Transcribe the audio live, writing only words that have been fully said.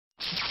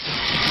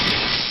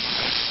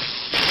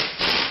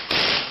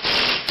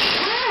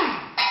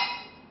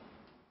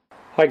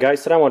Hi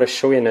guys, today I want to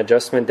show you an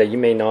adjustment that you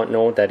may not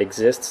know that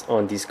exists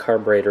on these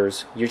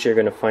carburetors. Usually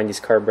you're going to find these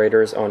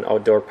carburetors on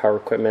outdoor power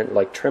equipment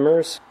like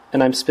trimmers.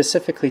 And I'm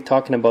specifically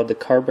talking about the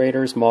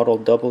carburetors model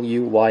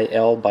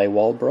WYL by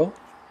Walbro.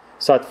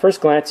 So at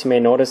first glance you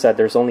may notice that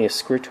there's only a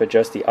screw to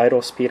adjust the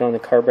idle speed on the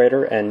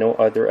carburetor and no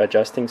other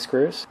adjusting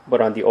screws. But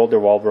on the older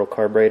Walbro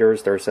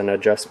carburetors there's an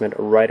adjustment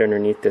right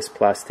underneath this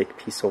plastic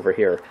piece over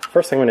here.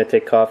 First I'm going to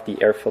take off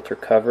the air filter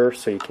cover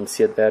so you can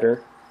see it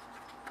better.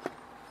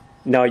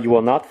 Now you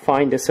will not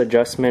find this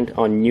adjustment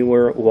on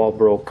newer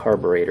Walbro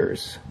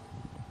carburetors.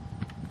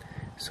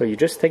 So you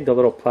just take the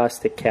little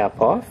plastic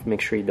cap off,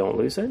 make sure you don't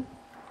lose it.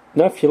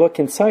 Now if you look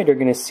inside you're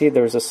going to see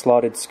there's a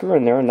slotted screw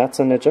in there, and that's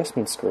an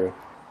adjustment screw.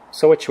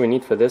 So what you would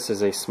need for this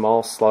is a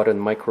small slotted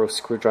micro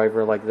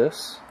screwdriver like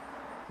this.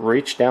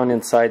 Reach down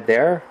inside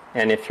there,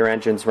 and if your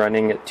engine's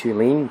running too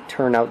lean,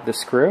 turn out the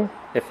screw.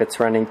 If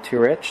it's running too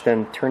rich,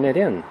 then turn it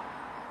in.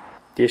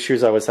 The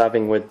issues I was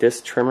having with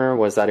this trimmer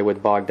was that it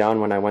would bog down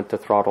when I went to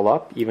throttle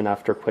up, even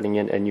after putting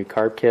in a new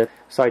carb kit.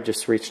 So I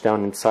just reached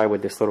down inside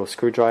with this little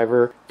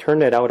screwdriver,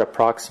 turned it out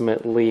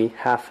approximately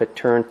half a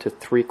turn to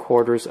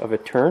 3/4 of a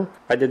turn.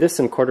 I did this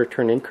in quarter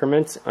turn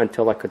increments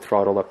until I could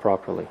throttle up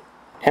properly.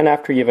 And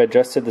after you've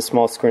adjusted the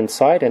small screw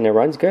inside and it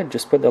runs good,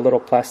 just put the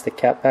little plastic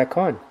cap back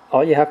on.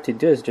 All you have to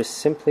do is just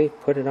simply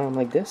put it on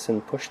like this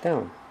and push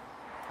down.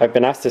 I've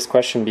been asked this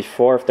question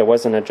before if there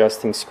was an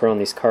adjusting screw on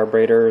these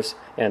carburetors,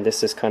 and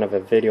this is kind of a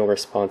video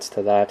response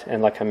to that.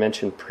 And like I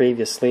mentioned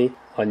previously,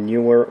 on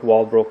newer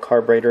Walbro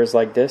carburetors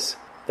like this,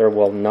 there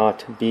will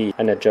not be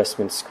an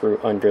adjustment screw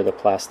under the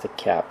plastic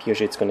cap.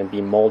 Usually it's going to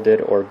be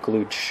molded or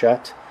glued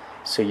shut,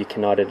 so you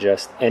cannot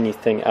adjust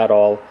anything at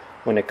all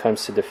when it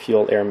comes to the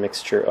fuel-air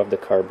mixture of the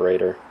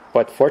carburetor.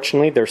 But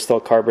fortunately, there's still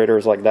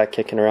carburetors like that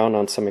kicking around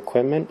on some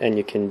equipment, and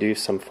you can do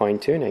some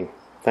fine-tuning.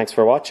 Thanks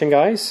for watching,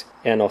 guys,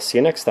 and I'll see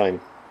you next time.